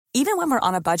Even when we're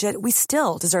on a budget, we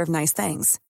still deserve nice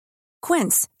things.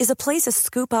 Quince is a place to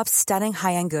scoop up stunning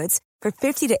high-end goods for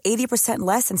 50 to 80%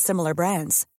 less than similar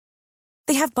brands.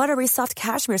 They have buttery soft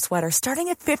cashmere sweaters starting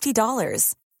at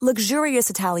 $50, luxurious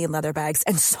Italian leather bags,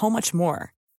 and so much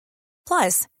more.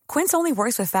 Plus, Quince only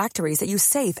works with factories that use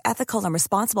safe, ethical, and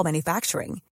responsible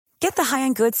manufacturing. Get the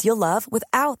high-end goods you'll love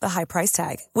without the high price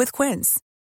tag with Quince.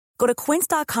 Go to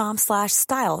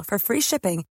quince.com/style for free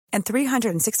shipping and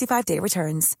 365-day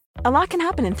returns. A lot can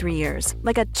happen in 3 years,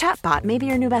 like a chatbot may be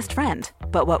your new best friend.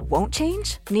 But what won't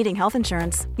change? Needing health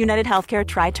insurance. United Healthcare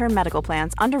Tri-Term Medical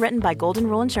Plans, underwritten by Golden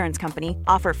Rule Insurance Company,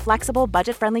 offer flexible,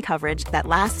 budget-friendly coverage that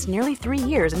lasts nearly 3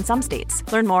 years in some states.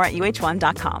 Learn more at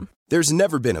uh1.com. There's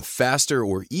never been a faster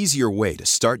or easier way to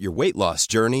start your weight loss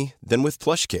journey than with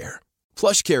PlushCare.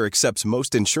 PlushCare accepts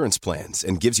most insurance plans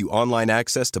and gives you online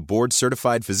access to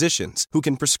board-certified physicians who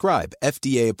can prescribe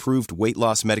FDA-approved weight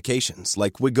loss medications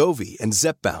like Wegovy and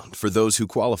Zepbound for those who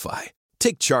qualify.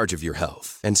 Take charge of your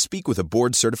health and speak with a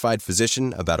board-certified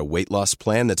physician about a weight loss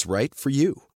plan that's right for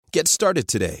you. Get started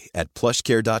today at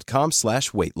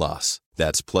plushcare.com/weightloss.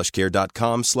 That's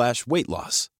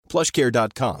plushcare.com/weightloss.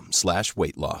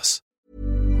 plushcare.com/weightloss.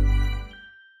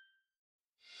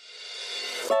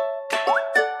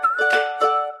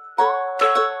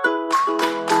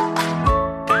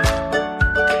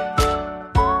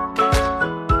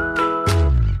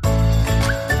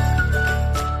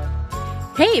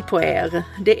 Hej på er!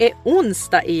 Det är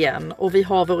onsdag igen och vi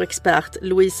har vår expert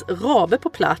Louise Rabe på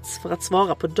plats för att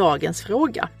svara på dagens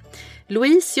fråga.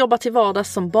 Louise jobbar till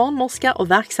vardags som barnmorska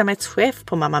och verksamhetschef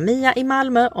på Mamma Mia i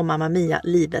Malmö och Mamma Mia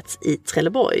Livets i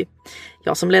Trelleborg.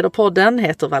 Jag som leder podden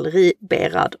heter Valerie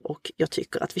Berad och jag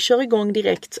tycker att vi kör igång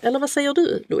direkt. Eller vad säger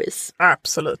du, Louise?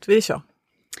 Absolut, vi kör.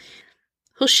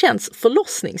 Hur känns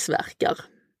förlossningsvärkar?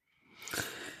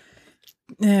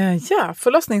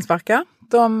 Förlossningsvärkar,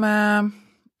 de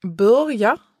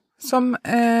börjar som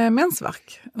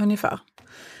mensvärk ungefär.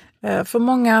 För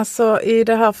många så i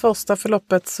det här första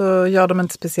förloppet så gör de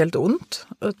inte speciellt ont,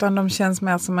 utan de känns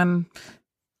mer som en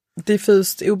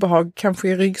diffust obehag, kanske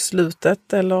i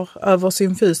ryggslutet eller över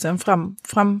symfysen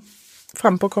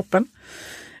fram på kroppen.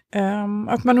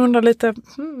 Att man undrar lite,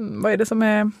 vad är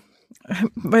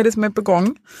det som är på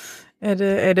gång?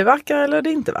 Är det värkar eller är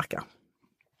det inte värkar?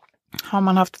 Har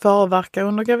man haft förvärkar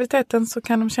under graviditeten så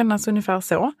kan de kännas ungefär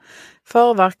så.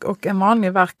 Förvärk och en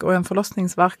vanlig värk och en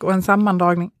förlossningsvärk och en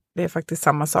sammandragning, det är faktiskt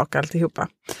samma sak alltihopa.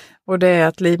 Och det är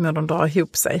att livmodern drar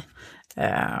ihop sig.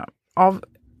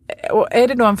 Och är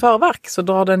det då en förvärk så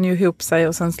drar den ju ihop sig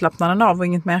och sen slappnar den av och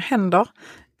inget mer händer.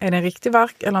 Är det en riktig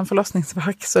värk eller en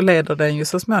förlossningsvärk så leder den ju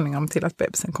så småningom till att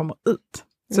bebisen kommer ut.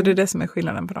 Så det är det som är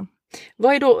skillnaden på dem.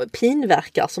 Vad är då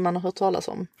pinvärkar som man har hört talas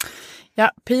om?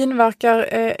 Ja, pinvärkar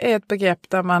är ett begrepp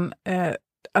där man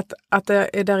att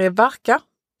det där är värkar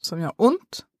som gör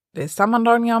ont. Det är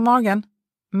sammandragningar av magen,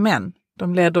 men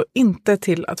de leder inte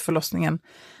till att förlossningen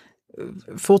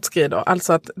fortskrider.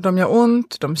 Alltså att de gör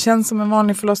ont, de känns som en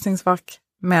vanlig förlossningsvärk,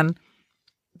 men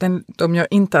de gör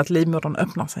inte att livmodern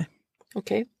öppnar sig.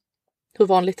 Okej. Hur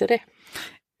vanligt är det?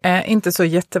 Inte så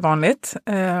jättevanligt.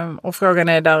 Och frågan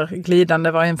är där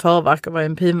glidande, vad är en förvärk och vad är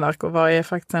en pinvärk och vad är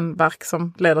faktiskt en värk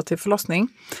som leder till förlossning.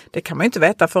 Det kan man ju inte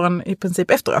veta förrän i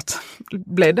princip efteråt.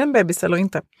 Blev det en bebis eller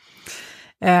inte?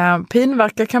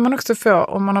 Pinvärkar kan man också få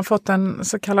om man har fått en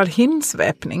så kallad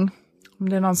hinnsvepning. Om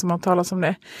det är någon som har talat om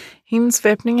det.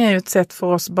 Hinnsvepning är ju ett sätt för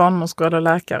oss barnmorskor eller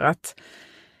läkare att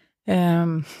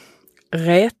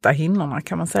räta hinnorna,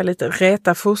 kan man säga lite.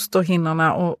 Räta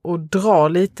fosterhinnorna och dra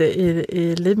lite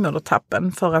i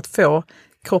livmodertappen för att få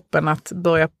kroppen att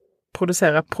börja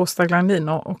producera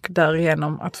prostaglandiner och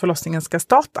därigenom att förlossningen ska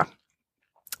starta.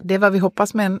 Det är vad vi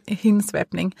hoppas med en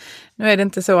hinnsvepning. Nu är det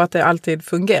inte så att det alltid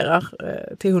fungerar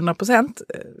till 100%,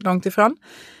 långt ifrån.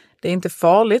 Det är inte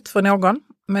farligt för någon,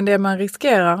 men det man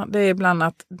riskerar det är ibland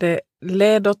att det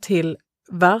leder till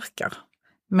värkar,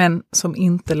 men som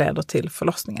inte leder till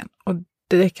förlossningen. Och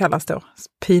det kallas då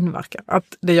pinvärkar.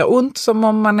 Att det gör ont som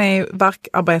om man är i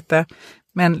värkarbete,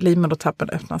 men livmodertappen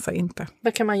öppnar sig inte.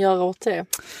 Vad kan man göra åt det?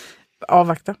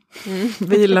 Avvakta,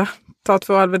 vila, ta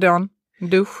 2 Alvedon,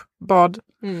 dusch, bad.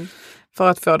 För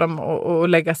att få dem att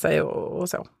lägga sig och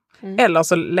så. Eller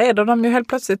så leder de ju helt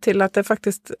plötsligt till att det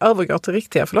faktiskt övergår till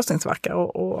riktiga förlossningsvärkar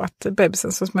och att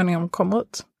bebisen så småningom kommer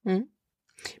ut.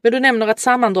 Men du nämner att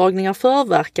sammandragningar,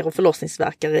 förvärkar och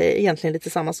förlossningsvärkar är egentligen lite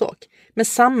samma sak. Men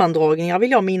sammandragningar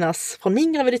vill jag minnas från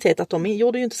min graviditet att de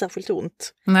gjorde ju inte särskilt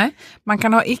ont. Nej, man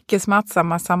kan ha icke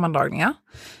smärtsamma sammandragningar.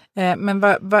 Men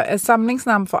vad är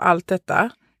samlingsnamn för allt detta?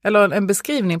 Eller en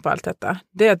beskrivning på allt detta,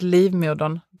 det är att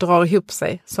livmodern drar ihop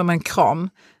sig som en kram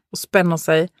och spänner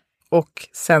sig och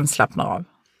sen slappnar av.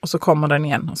 och så kommer den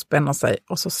igen och spänner sig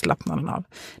och så slappnar den av.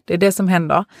 Det är det som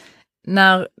händer.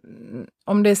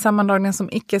 Om det är sammandragningar som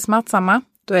icke är smärtsamma,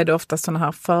 då är det ofta sådana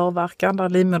här förverkar där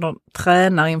livmodern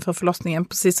tränar inför förlossningen,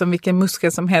 precis som vilken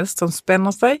muskel som helst som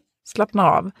spänner sig,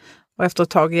 slappnar av. Och efter ett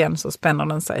tag igen så spänner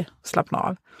den sig och slappnar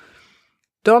av.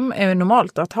 De är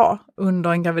normalt att ha under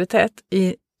en graviditet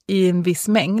i en viss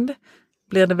mängd.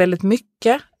 Blir det väldigt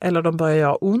mycket eller de börjar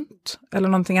göra ont eller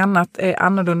någonting annat är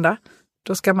annorlunda,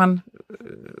 då ska man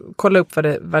kolla upp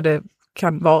vad det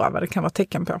kan vara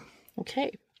tecken på.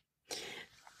 Okej.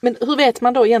 Men hur vet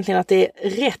man då egentligen att det är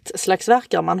rätt slags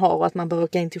verkar man har och att man bör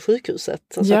åka in till sjukhuset?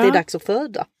 Alltså att det är dags att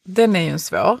föda? Den är ju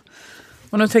svår.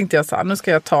 Och nu tänkte jag så här, nu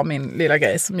ska jag ta min lilla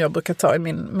grej som jag brukar ta i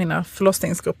mina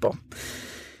förlossningsgrupper.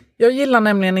 Jag gillar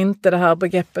nämligen inte det här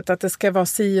begreppet att det ska vara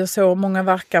si och så många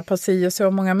verkar på si och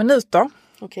så många minuter.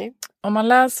 Okay. Om man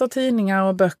läser tidningar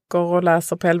och böcker och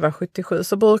läser på 1177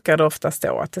 så brukar det ofta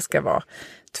stå att det ska vara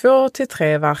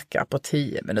 2-3 verkar på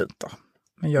 10 minuter.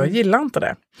 Men jag gillar inte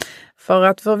det. För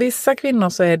att för vissa kvinnor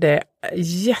så är det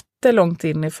jättelångt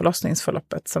in i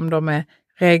förlossningsförloppet som de är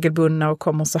regelbundna och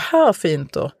kommer så här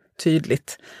fint och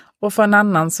tydligt. Och för en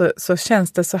annan så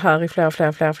känns det så här i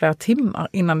flera timmar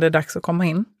innan det är dags att komma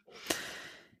in.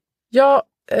 Jag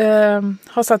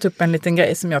har satt upp en liten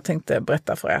grej som jag tänkte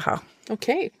berätta för er här.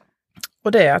 Okej.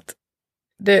 Och det är att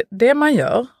det man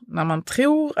gör när man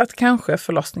tror att kanske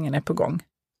förlossningen är på gång,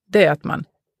 det är att man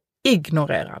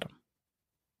ignorerar dem.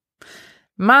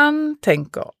 Man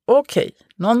tänker, okej,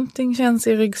 någonting känns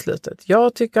i ryggslutet.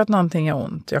 Jag tycker att någonting är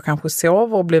ont. Jag kanske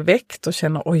sover och blir väckt och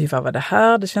känner, oj vad var det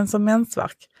här? Det känns som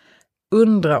mensvärk.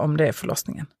 Undra om det är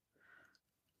förlossningen.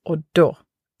 Och då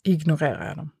ignorerar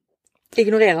jag dem.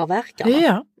 Ignorerar verkarna?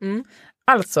 Ja. Mm.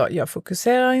 Alltså, jag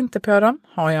fokuserar inte på dem.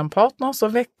 Har jag en partner så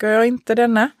väcker jag inte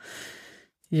denne.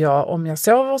 Ja, om jag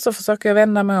sover så försöker jag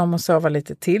vända mig om och sova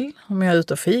lite till. Om jag är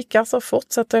ute och fikar så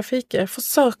fortsätter jag fika. Jag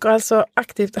försöker alltså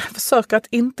aktivt att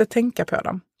inte tänka på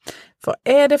dem. För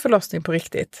är det förlossning på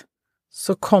riktigt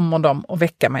så kommer de att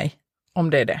väcka mig om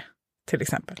det är det, till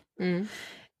exempel. Mm.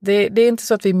 Det är inte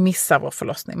så att vi missar vår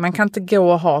förlossning. Man kan inte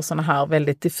gå och ha såna här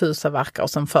väldigt diffusa verkar och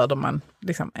sen föder man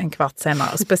liksom en kvart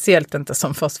senare. Speciellt inte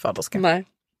som förstföderska. Nej.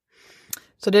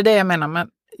 Så det är det jag menar. Men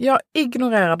jag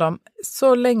ignorerar dem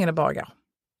så länge det bara går.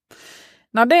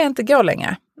 När det inte går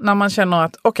länge, när man känner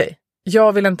att okej,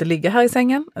 jag vill inte ligga här i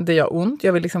sängen, det gör ont,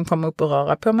 jag vill liksom komma upp och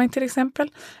röra på mig till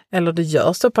exempel. Eller det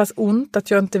gör så pass ont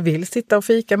att jag inte vill sitta och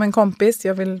fika med en kompis,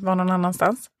 jag vill vara någon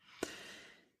annanstans.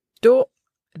 Då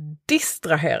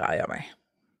distraherar jag mig.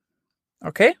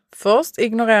 Okej, först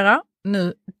ignorera,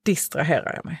 nu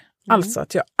distraherar jag mig. Alltså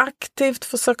att jag aktivt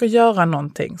försöker göra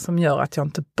någonting som gör att jag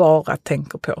inte bara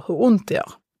tänker på hur ont det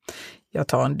gör. Jag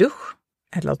tar en dusch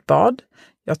eller ett bad.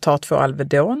 Jag tar 2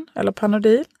 Alvedon eller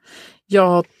Panodil.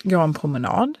 Jag går en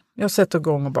promenad. Jag sätter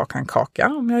igång och bakar en kaka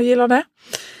om jag gillar det.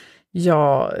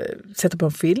 Jag sätter på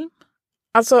en film.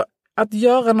 Alltså att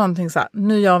göra någonting så här,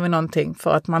 nu gör vi någonting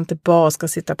för att man inte bara ska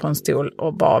sitta på en stol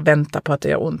och bara vänta på att det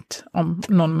gör ont om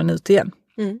någon minut igen.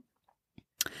 Mm.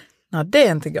 När det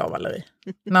inte går, Valerie.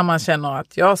 När man känner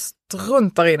att jag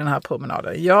struntar i den här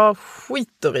promenaden. Jag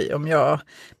skiter i om jag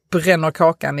bränner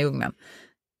kakan i ugnen.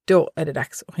 Då är det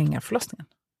dags att ringa förlossningen.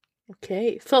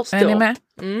 Okej, först då. Är ni med?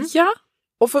 Mm. Ja,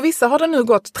 och för vissa har det nu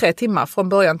gått 3 timmar från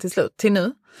början till slut, till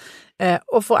nu.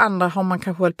 Och för andra har man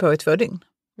kanske hållit på i 2 dygn.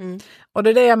 Mm. Och det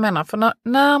är det jag menar, för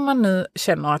när man nu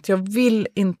känner att jag vill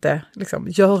inte liksom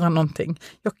göra någonting.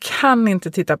 Jag kan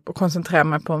inte titta och koncentrera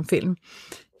mig på en film.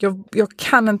 Jag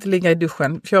kan inte ligga i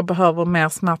duschen, för jag behöver mer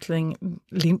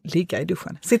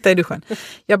sitta i duschen.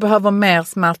 Jag behöver mer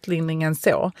smärtlindring än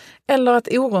så. Eller att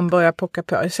oron börjar pocka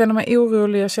på. Jag känner mig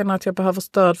orolig, jag känner att jag behöver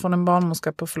stöd från en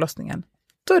barnmorska på förlossningen.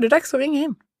 Då är det dags att ringa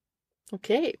in.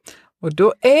 Okej. Och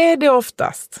då är det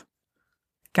oftast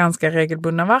ganska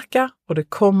regelbundna verkar och det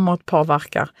kommer ett par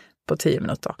verkar på 10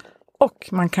 minuter. Och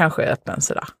man kanske är öppen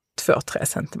sådär 2-3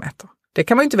 centimeter. Det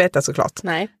kan man ju inte veta såklart.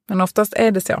 Nej. Men oftast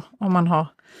är det så om man har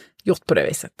gjort på det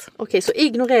viset. Okej, så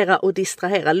ignorera och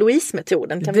distrahera.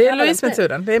 Louise-metoden. Det är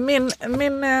Louise-metoden. Det är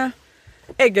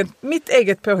mitt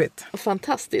eget påhitt.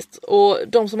 Fantastiskt. Och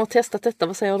de som har testat detta,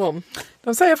 vad säger de?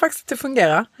 De säger faktiskt att det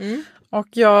fungerar. Mm. Och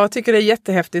jag tycker det är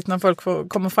jättehäftigt när folk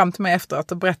kommer fram till mig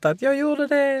efteråt och berättar att jag gjorde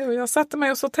det och jag satte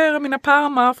mig och sorterade mina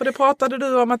pärmar, för det pratade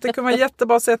du om att det kunde vara ett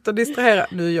jättebra sätt att distrahera.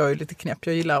 Nu är jag ju lite knäpp,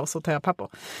 jag gillar att sortera papper.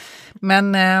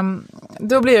 Men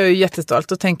då blir jag ju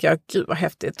jättestolt och tänker jag, gud vad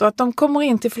häftigt. Och att de kommer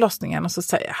in till förlossningen och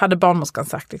så hade barnmorskan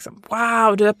sagt liksom,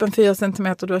 wow, du är öppen 4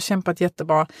 centimeter, du har kämpat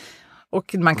jättebra.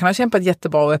 Och man kan ha kämpat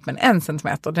jättebra och öppen 1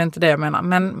 centimeter, det är inte det jag menar.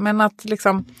 Men att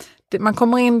liksom, man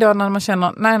kommer in då när man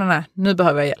känner, nej, nu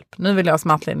behöver jag hjälp. Nu vill jag ha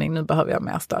smärtlindring, nu behöver jag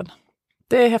mer stöd.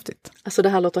 Det är häftigt. Alltså det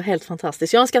här låter helt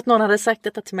fantastiskt. Jag önskar att någon hade sagt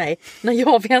detta till mig när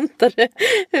jag väntade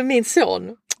min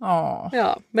son.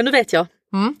 Ja, men nu vet jag.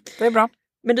 Det är bra.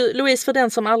 Men du Louise, för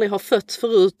den som aldrig har fött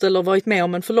förut eller varit med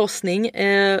om en förlossning,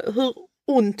 hur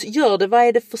ont gör det? Vad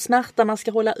är det för smärta man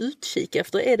ska hålla utkik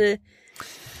efter? Är det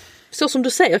så som du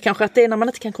säger kanske, att det är när man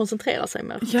inte kan koncentrera sig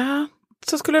mer? Ja,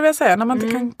 så skulle jag vilja säga, när man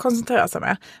inte kan koncentrera sig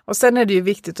mer. Och sen är det ju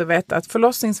viktigt att veta att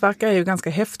förlossningsvärkar är ju ganska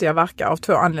häftiga värkar av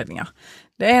 2 anledningar.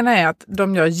 Det ena är att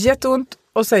de gör jätteont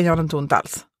och sen gör det inte ont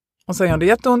alls. Och sen gör det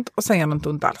jätteont och sen gör det inte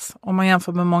ont alls. Om man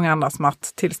jämför med många andra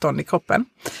smärttillstånd i kroppen.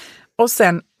 Och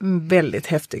sen väldigt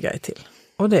häftig grej till.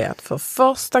 Och det är att för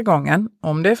första gången,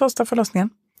 om det är första förlossningen,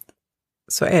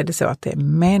 så är det så att det är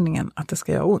meningen att det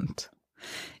ska göra ont.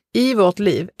 I vårt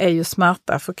liv är ju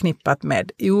smärta förknippat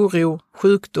med oro,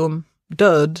 sjukdom,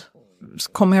 död.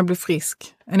 Kommer jag bli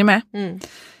frisk? Är ni med?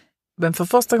 Men för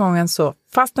första gången så,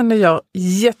 fastän det gör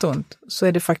jätteont, så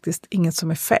är det faktiskt inget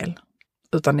som är fel.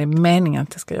 Utan det är meningen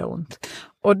att det ska göra ont.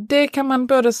 Och det kan man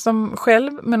både som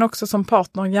själv men också som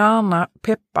partner gärna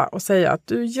peppa och säga att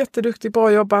du är jätteduktig,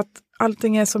 bra jobbat,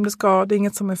 allting är som det ska, det är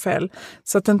inget som är fel.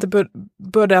 Så att det inte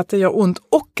både att det gör ont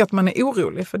och att man är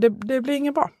orolig, för det blir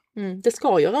inget bra. Det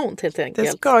ska göra ont helt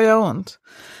enkelt. Det ska göra ont.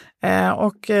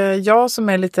 Och jag som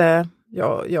är lite...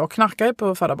 Jag knarkar ju på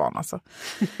att föda barn alltså.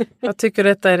 Jag tycker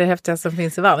detta är det häftigaste som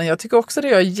finns i världen. Jag tycker också det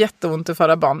gör jätteont att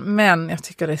föda barn. Men jag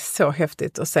tycker det är så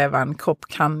häftigt att se vad en kropp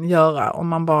kan göra. Om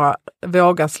man bara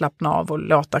vågar slappna av och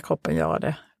låta kroppen göra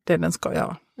det den ska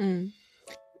göra.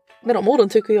 Med de orden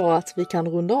tycker jag att vi kan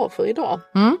runda av för idag.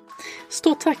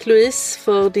 Stort tack Louise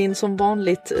för din som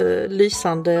vanligt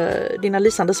dina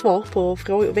lysande svar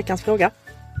på veckans fråga.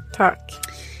 Tack.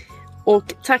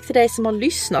 Och tack till dig som har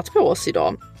lyssnat på oss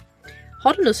idag.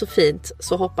 Ha det nu så fint,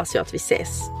 så hoppas jag att vi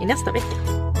ses i nästa vecka.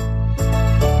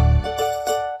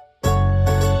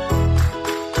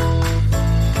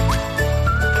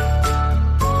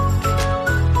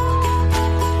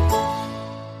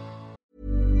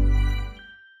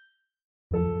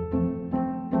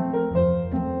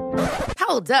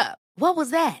 Hold up. What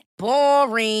was that?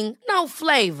 Boring. No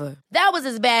flavor. That was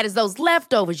as bad as those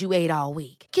leftovers you ate all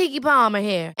week. Keke Palmer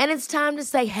here, and it's time to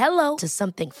say hello to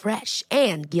something fresh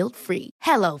and guilt-free.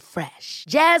 Hello Fresh.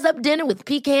 Jazz up dinner with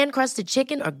pecan-crusted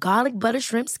chicken or garlic butter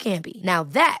shrimp scampi. Now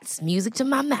that's music to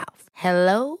my mouth.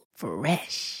 Hello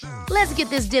Fresh. Let's get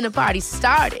this dinner party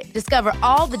started. Discover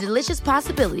all the delicious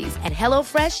possibilities at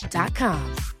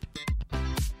hellofresh.com.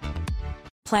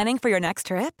 Planning for your next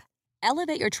trip?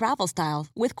 Elevate your travel style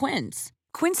with Quince.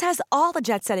 Quince has all the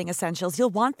jet-setting essentials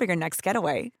you'll want for your next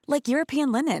getaway, like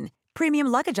European linen, premium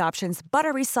luggage options,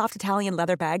 buttery soft Italian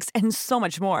leather bags, and so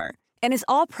much more. And is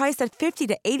all priced at 50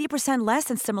 to 80% less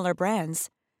than similar brands.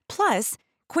 Plus,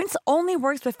 Quince only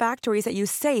works with factories that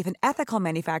use safe and ethical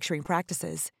manufacturing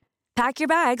practices. Pack your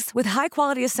bags with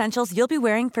high-quality essentials you'll be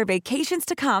wearing for vacations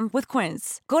to come with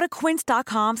Quince. Go to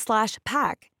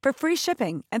quince.com/pack for free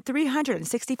shipping and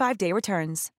 365-day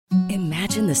returns.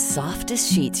 Imagine the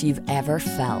softest sheets you've ever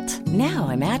felt. Now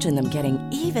imagine them getting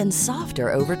even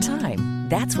softer over time.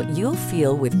 That's what you'll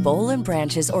feel with Boll &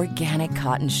 Branch's organic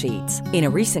cotton sheets. In a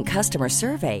recent customer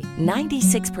survey,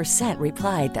 96%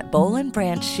 replied that Boll &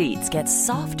 Branch sheets get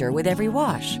softer with every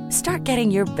wash. Start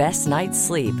getting your best night's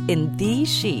sleep in these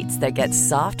sheets that get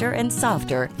softer and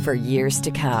softer for years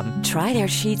to come. Try their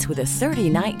sheets with a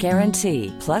 30-night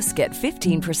guarantee. Plus, get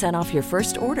 15% off your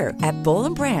first order at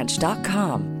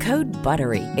bollandbranch.com. Code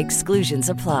BUTTERY. Exclusions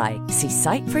apply. See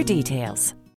site for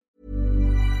details.